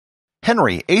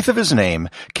Henry, eighth of his name,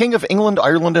 King of England,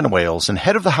 Ireland, and Wales, and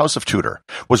head of the House of Tudor,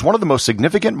 was one of the most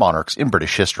significant monarchs in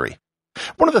British history.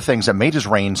 One of the things that made his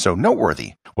reign so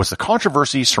noteworthy was the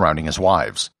controversy surrounding his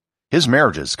wives. His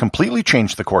marriages completely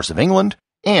changed the course of England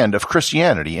and of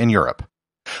Christianity in Europe.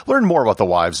 Learn more about the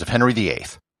wives of Henry VIII,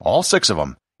 all 6 of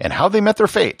them, and how they met their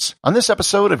fates on this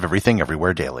episode of Everything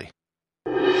Everywhere Daily.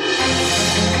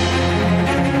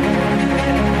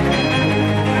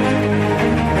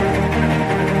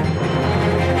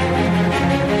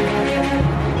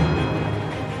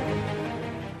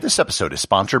 This episode is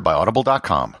sponsored by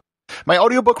Audible.com. My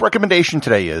audiobook recommendation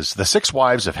today is The 6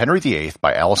 Wives of Henry VIII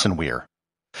by Alison Weir.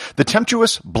 The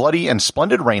tempestuous, bloody, and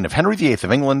splendid reign of Henry VIII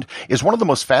of England is one of the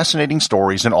most fascinating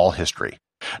stories in all history,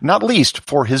 not least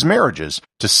for his marriages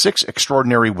to 6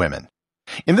 extraordinary women.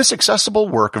 In this accessible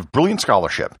work of brilliant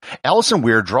scholarship, Alison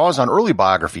Weir draws on early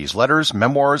biographies, letters,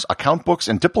 memoirs, account books,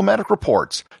 and diplomatic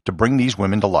reports to bring these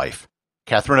women to life.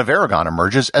 Catherine of Aragon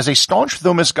emerges as a staunch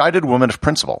though misguided woman of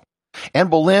principle. Anne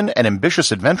Boleyn, an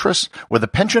ambitious adventuress with a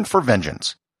penchant for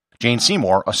vengeance. Jane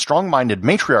Seymour, a strong-minded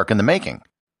matriarch in the making.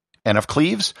 Anne of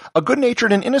Cleves, a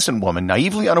good-natured and innocent woman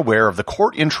naively unaware of the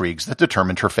court intrigues that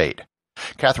determined her fate.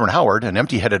 Catherine Howard, an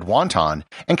empty-headed wanton,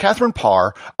 and Catherine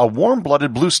Parr, a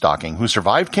warm-blooded bluestocking who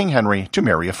survived King Henry to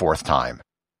marry a 4th time.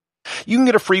 You can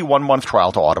get a free 1-month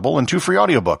trial to Audible and 2 free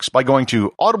audiobooks by going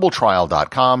to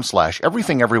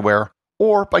audibletrial.com/everythingeverywhere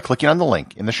or by clicking on the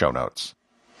link in the show notes.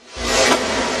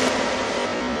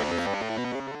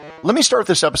 Let me start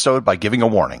this episode by giving a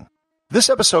warning. This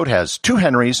episode has 2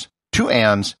 Henrys, 2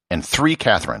 Annes, and 3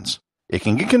 Catherines. It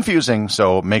can get confusing,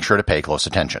 so make sure to pay close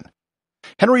attention.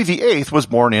 Henry VIII was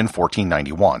born in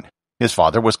 1491. His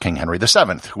father was King Henry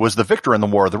VII, who was the victor in the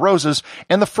War of the Roses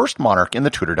and the first monarch in the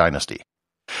Tudor dynasty.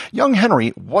 Young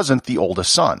Henry wasn't the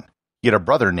oldest son. He had a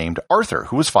brother named Arthur,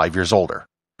 who was 5 years older.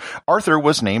 Arthur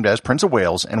was named as Prince of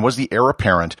Wales and was the heir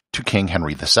apparent to King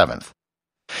Henry VII.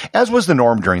 As was the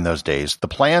norm during those days, the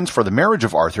plans for the marriage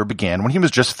of Arthur began when he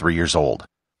was just 3 years old.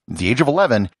 At the age of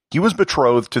 11, he was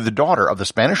betrothed to the daughter of the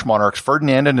Spanish monarchs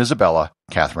Ferdinand and Isabella,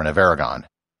 Catherine of Aragon.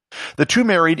 The two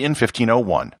married in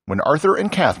 1501, when Arthur and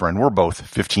Catherine were both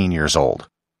 15 years old.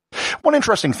 One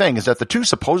interesting thing is that the two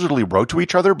supposedly wrote to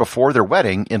each other before their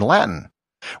wedding in Latin.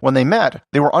 When they met,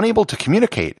 they were unable to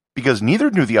communicate because neither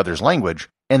knew the other's language,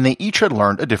 and they each had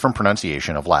learned a different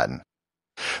pronunciation of Latin.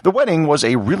 The wedding was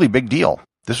a really big deal.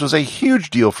 This was a huge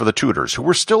deal for the Tudors, who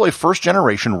were still a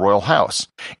first-generation royal house,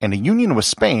 and a union with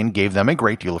Spain gave them a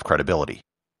great deal of credibility.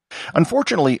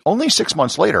 Unfortunately, only 6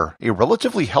 months later, a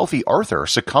relatively healthy Arthur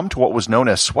succumbed to what was known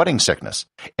as sweating sickness,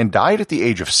 and died at the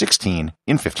age of 16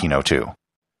 in 1502.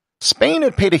 Spain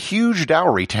had paid a huge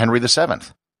dowry to Henry VII.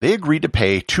 They agreed to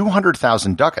pay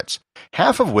 200,000 ducats,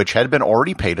 half of which had been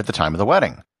already paid at the time of the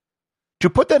wedding. To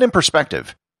put that in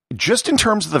perspective, just in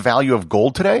terms of the value of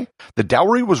gold today, the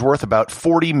dowry was worth about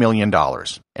 $40 million,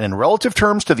 and in relative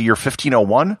terms to the year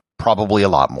 1501, probably a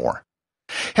lot more.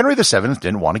 Henry VII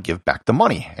didn't want to give back the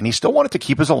money, and he still wanted to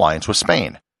keep his alliance with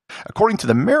Spain. According to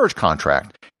the marriage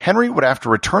contract, Henry would have to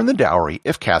return the dowry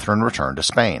if Catherine returned to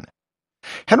Spain.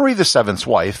 Henry VII's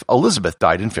wife, Elizabeth,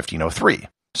 died in 1503,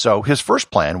 so his first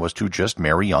plan was to just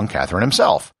marry young Catherine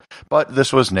himself, but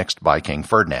this was nixed by King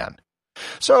Ferdinand.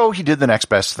 So he did the next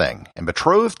best thing, and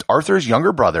betrothed Arthur's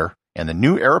younger brother and the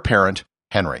new heir apparent,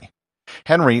 Henry.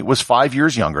 Henry was 5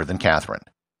 years younger than Catherine.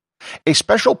 A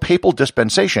special papal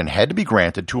dispensation had to be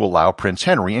granted to allow Prince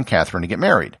Henry and Catherine to get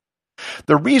married.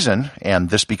 The reason, and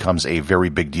this becomes a very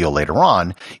big deal later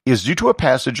on, is due to a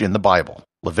passage in the Bible,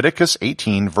 Leviticus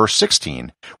 18, verse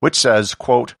 16, which says,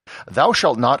 quote, "Thou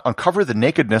shalt not uncover the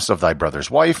nakedness of thy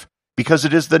brother's wife, because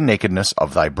it is the nakedness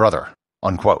of thy brother,"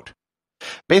 unquote.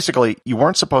 Basically, you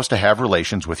weren't supposed to have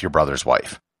relations with your brother's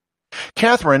wife.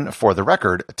 Catherine, for the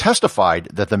record, testified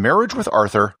that the marriage with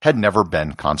Arthur had never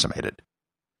been consummated.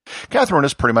 Catherine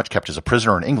was pretty much kept as a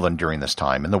prisoner in England during this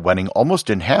time, and the wedding almost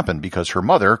didn't happen because her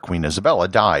mother, Queen Isabella,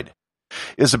 died.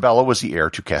 Isabella was the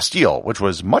heir to Castile, which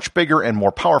was much bigger and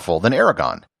more powerful than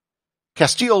Aragon.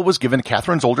 Castile was given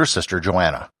Catherine's older sister,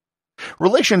 Joanna.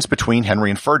 Relations between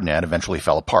Henry and Ferdinand eventually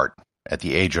fell apart. At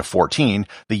the age of 14,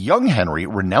 the young Henry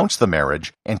renounced the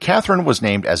marriage, and Catherine was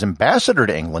named as ambassador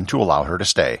to England to allow her to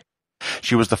stay.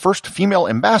 She was the first female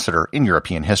ambassador in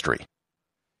European history.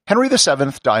 Henry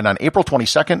VII died on April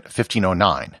 22,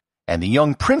 1509, and the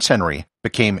young Prince Henry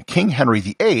became King Henry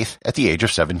VIII at the age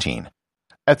of 17.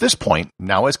 At this point,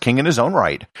 now as king in his own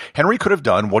right, Henry could have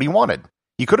done what he wanted.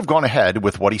 He could have gone ahead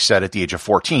with what he said at the age of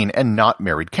 14 and not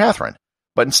married Catherine,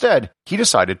 but instead, he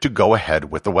decided to go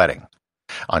ahead with the wedding.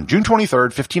 On June 23,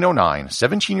 1509,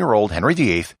 17-year-old Henry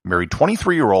VIII married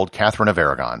 23-year-old Catherine of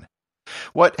Aragon.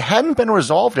 What hadn't been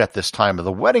resolved at this time of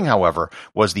the wedding, however,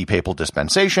 was the papal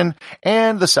dispensation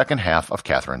and the second half of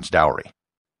Catherine's dowry.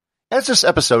 As this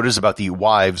episode is about the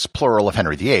wives, plural, of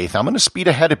Henry VIII, I'm going to speed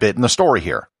ahead a bit in the story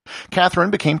here.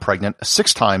 Catherine became pregnant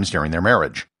 6 times during their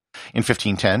marriage. In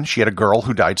 1510, she had a girl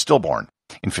who died stillborn.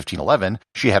 In 1511,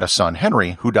 she had a son,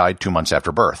 Henry, who died 2 months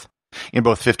after birth. In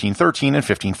both 1513 and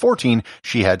 1514,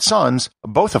 she had sons,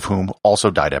 both of whom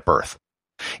also died at birth.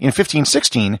 In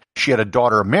 1516, she had a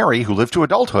daughter, Mary, who lived to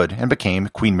adulthood and became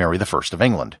Queen Mary I of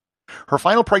England. Her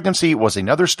final pregnancy was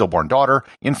another stillborn daughter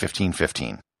in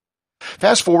 1515.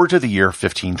 Fast forward to the year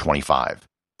 1525.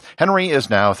 Henry is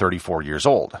now 34 years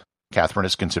old. Catherine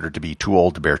is considered to be too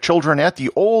old to bear children at the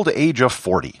old age of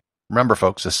 40. Remember,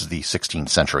 folks, this is the 16th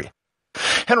century.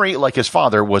 Henry, like his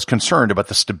father, was concerned about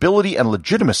the stability and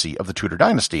legitimacy of the Tudor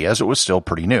dynasty as it was still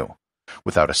pretty new.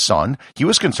 Without a son, he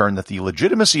was concerned that the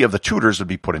legitimacy of the Tudors would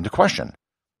be put into question.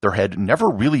 There had never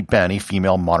really been a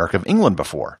female monarch of England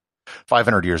before.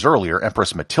 500 years earlier,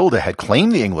 Empress Matilda had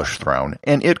claimed the English throne,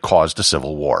 and it caused a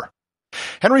civil war.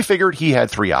 Henry figured he had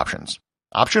 3 options.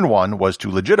 Option 1 was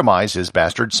to legitimize his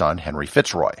bastard son, Henry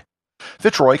Fitzroy.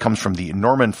 Fitzroy comes from the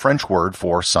Norman French word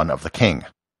for son of the king.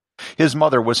 His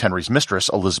mother was Henry's mistress,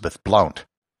 Elizabeth Blount.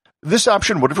 This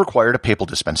option would have required a papal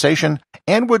dispensation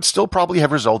and would still probably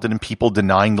have resulted in people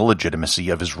denying the legitimacy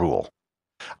of his rule.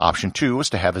 Option 2 was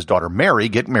to have his daughter Mary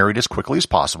get married as quickly as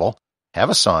possible, have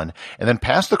a son, and then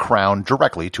pass the crown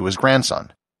directly to his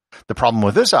grandson. The problem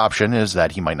with this option is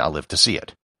that he might not live to see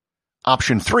it.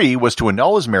 Option 3 was to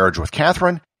annul his marriage with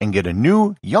Catherine and get a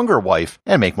new, younger wife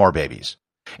and make more babies.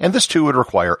 And this too would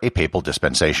require a papal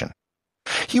dispensation.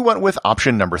 He went with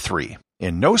option number 3,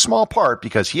 in no small part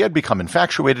because he had become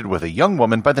infatuated with a young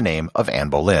woman by the name of Anne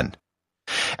Boleyn.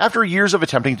 After years of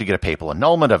attempting to get a papal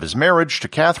annulment of his marriage to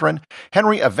Catherine,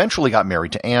 Henry eventually got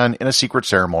married to Anne in a secret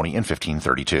ceremony in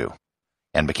 1532.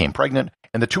 Anne became pregnant,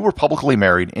 and the two were publicly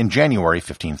married in January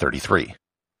 1533.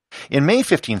 In May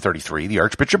 1533, the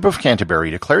Archbishop of Canterbury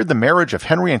declared the marriage of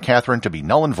Henry and Catherine to be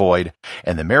null and void,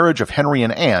 and the marriage of Henry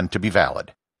and Anne to be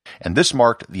valid. And this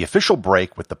marked the official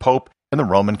break with the Pope and the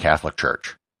Roman Catholic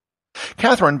Church.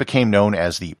 Catherine became known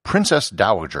as the Princess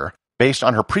Dowager, based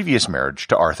on her previous marriage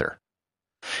to Arthur.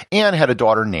 Anne had a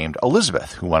daughter named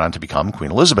Elizabeth, who went on to become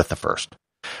Queen Elizabeth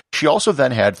I. She also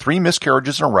then had 3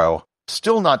 miscarriages in a row,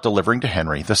 still not delivering to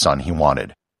Henry the son he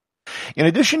wanted. In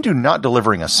addition to not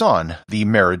delivering a son, the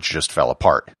marriage just fell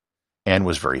apart. Anne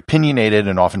was very opinionated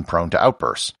and often prone to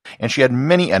outbursts, and she had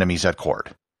many enemies at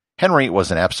court. Henry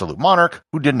was an absolute monarch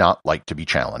who did not like to be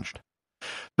challenged.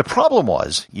 The problem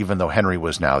was, even though Henry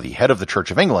was now the head of the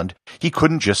Church of England, he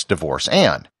couldn't just divorce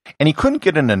Anne, and he couldn't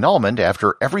get an annulment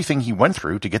after everything he went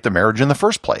through to get the marriage in the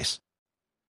first place.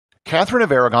 Catherine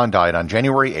of Aragon died on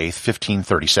January 8,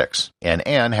 1536, and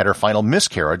Anne had her final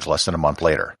miscarriage less than a month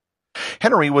later.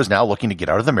 Henry was now looking to get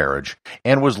out of the marriage,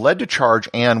 and was led to charge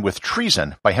Anne with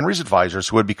treason by Henry's advisors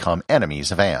who had become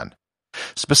enemies of Anne.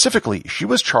 Specifically, she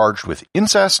was charged with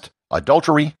incest,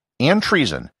 adultery, and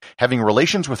treason, having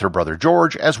relations with her brother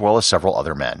George as well as several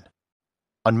other men.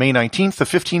 On May 19th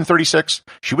of 1536,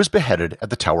 she was beheaded at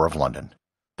the Tower of London.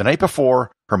 The night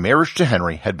before, her marriage to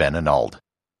Henry had been annulled.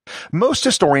 Most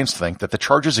historians think that the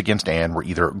charges against Anne were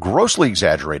either grossly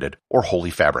exaggerated or wholly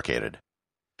fabricated.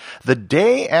 The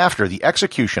day after the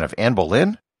execution of Anne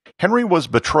Boleyn, Henry was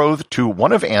betrothed to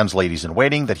one of Anne's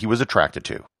ladies-in-waiting that he was attracted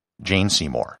to, Jane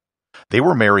Seymour. They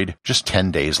were married just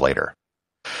 10 days later.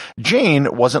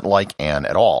 Jane wasn't like Anne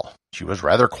at all. She was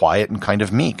rather quiet and kind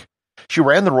of meek. She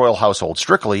ran the royal household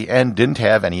strictly and didn't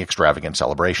have any extravagant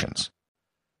celebrations.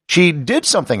 She did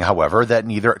something, however, that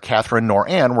neither Catherine nor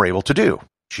Anne were able to do.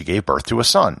 She gave birth to a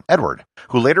son, Edward,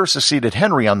 who later succeeded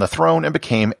Henry on the throne and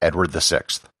became Edward VI.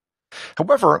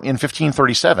 However, in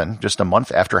 1537, just a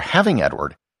month after having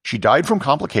Edward, she died from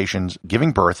complications,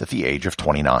 giving birth at the age of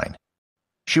 29.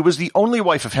 She was the only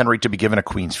wife of Henry to be given a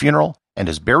queen's funeral, and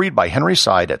is buried by Henry's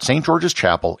side at St. George's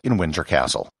Chapel in Windsor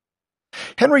Castle.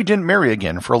 Henry didn't marry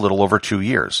again for a little over 2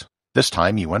 years. This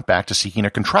time he went back to seeking a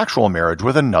contractual marriage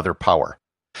with another power.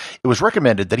 It was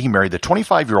recommended that he marry the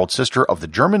 25-year-old sister of the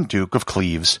German Duke of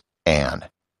Cleves, Anne.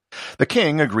 The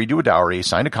king agreed to a dowry,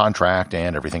 signed a contract,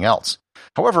 and everything else.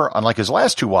 However, unlike his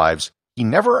last 2 wives, he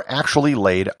never actually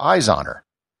laid eyes on her.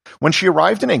 When she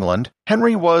arrived in England,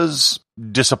 Henry was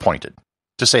disappointed,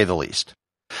 to say the least.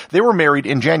 They were married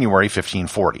in January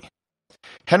 1540.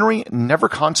 Henry never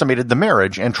consummated the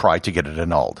marriage and tried to get it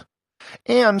annulled.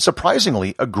 Anne,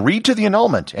 surprisingly, agreed to the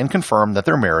annulment and confirmed that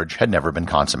their marriage had never been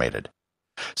consummated.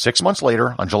 6 months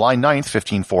later, on July 9,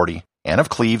 1540, Anne of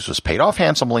Cleves was paid off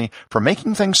handsomely for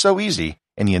making things so easy,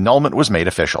 and the annulment was made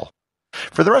official.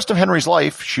 For the rest of Henry's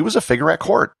life, she was a figure at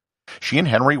court. She and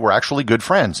Henry were actually good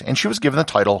friends, and she was given the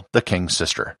title the King's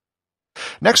Sister.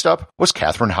 Next up was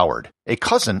Catherine Howard, a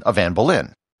cousin of Anne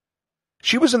Boleyn.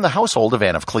 She was in the household of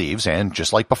Anne of Cleves, and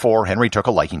just like before, Henry took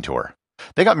a liking to her.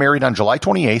 They got married on July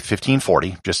 28,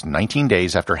 1540, just 19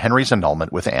 days after Henry's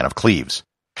annulment with Anne of Cleves.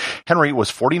 Henry was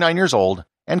 49 years old,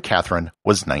 and Catherine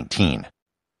was 19.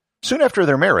 Soon after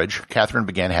their marriage, Catherine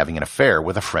began having an affair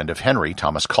with a friend of Henry,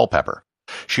 Thomas Culpeper.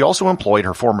 She also employed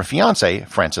her former fiancé,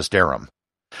 Francis Derham.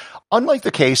 Unlike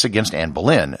the case against Anne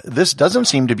Boleyn, this doesn't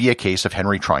seem to be a case of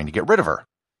Henry trying to get rid of her.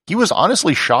 He was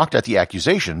honestly shocked at the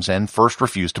accusations and first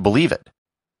refused to believe it.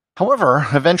 However,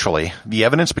 eventually, the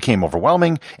evidence became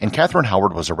overwhelming, and Catherine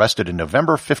Howard was arrested in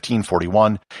November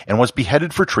 1541 and was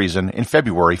beheaded for treason in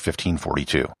February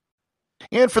 1542.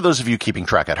 And for those of you keeping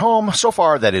track at home, so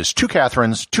far that is 2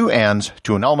 Catherines, 2 Annes,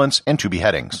 2 annulments, and 2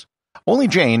 beheadings. Only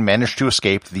Jane managed to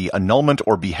escape the annulment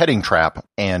or beheading trap,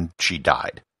 and she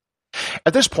died.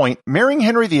 At this point, marrying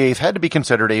Henry VIII had to be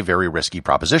considered a very risky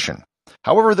proposition.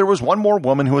 However, there was one more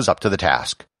woman who was up to the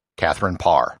task, Catherine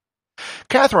Parr.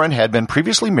 Catherine had been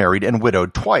previously married and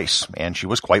widowed twice, and she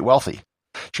was quite wealthy.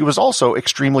 She was also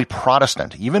extremely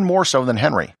Protestant, even more so than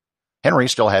Henry. Henry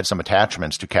still had some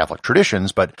attachments to Catholic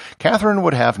traditions, but Catherine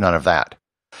would have none of that.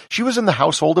 She was in the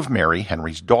household of Mary,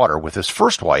 Henry's daughter, with his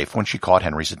first wife when she caught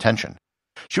Henry's attention.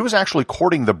 She was actually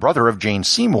courting the brother of Jane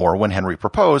Seymour when Henry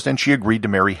proposed, and she agreed to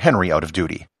marry Henry out of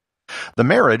duty. The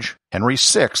marriage, Henry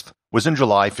VI, was in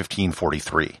July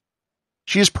 1543.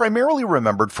 She is primarily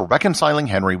remembered for reconciling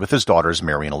Henry with his daughters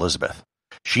Mary and Elizabeth.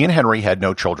 She and Henry had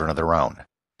no children of their own.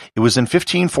 It was in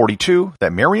 1542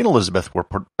 that Mary and Elizabeth were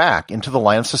put back into the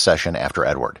line of succession after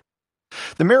Edward.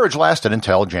 The marriage lasted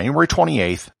until January 28,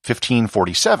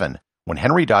 1547, when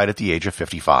Henry died at the age of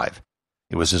 55.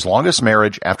 It was his longest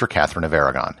marriage after Catherine of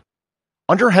Aragon.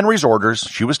 Under Henry's orders,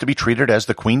 she was to be treated as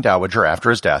the Queen Dowager after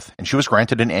his death, and she was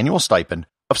granted an annual stipend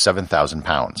of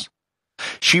 £7,000.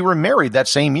 She remarried that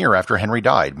same year after Henry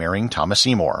died, marrying Thomas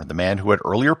Seymour, the man who had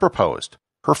earlier proposed,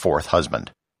 her 4th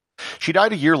husband. She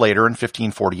died a year later in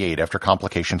 1548 after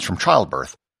complications from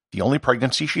childbirth, the only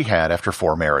pregnancy she had after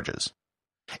 4 marriages.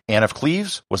 Anne of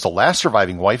Cleves was the last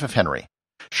surviving wife of Henry.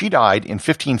 She died in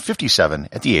 1557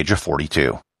 at the age of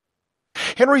 42.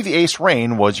 Henry VIII's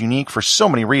reign was unique for so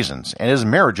many reasons, and his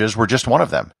marriages were just one of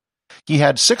them. He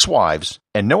had 6 wives,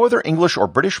 and no other English or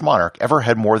British monarch ever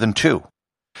had more than 2.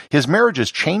 His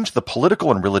marriages changed the political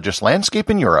and religious landscape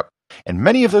in Europe, and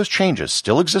many of those changes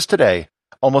still exist today,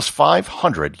 almost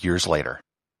 500 years later.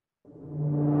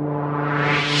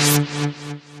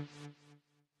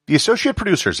 The associate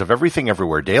producers of Everything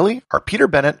Everywhere Daily are Peter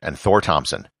Bennett and Thor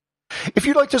Thomsen. If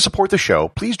you'd like to support the show,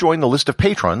 please join the list of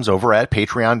patrons over at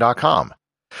patreon.com.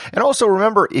 And also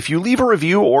remember, if you leave a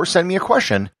review or send me a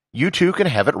question, you too can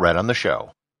have it read on the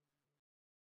show.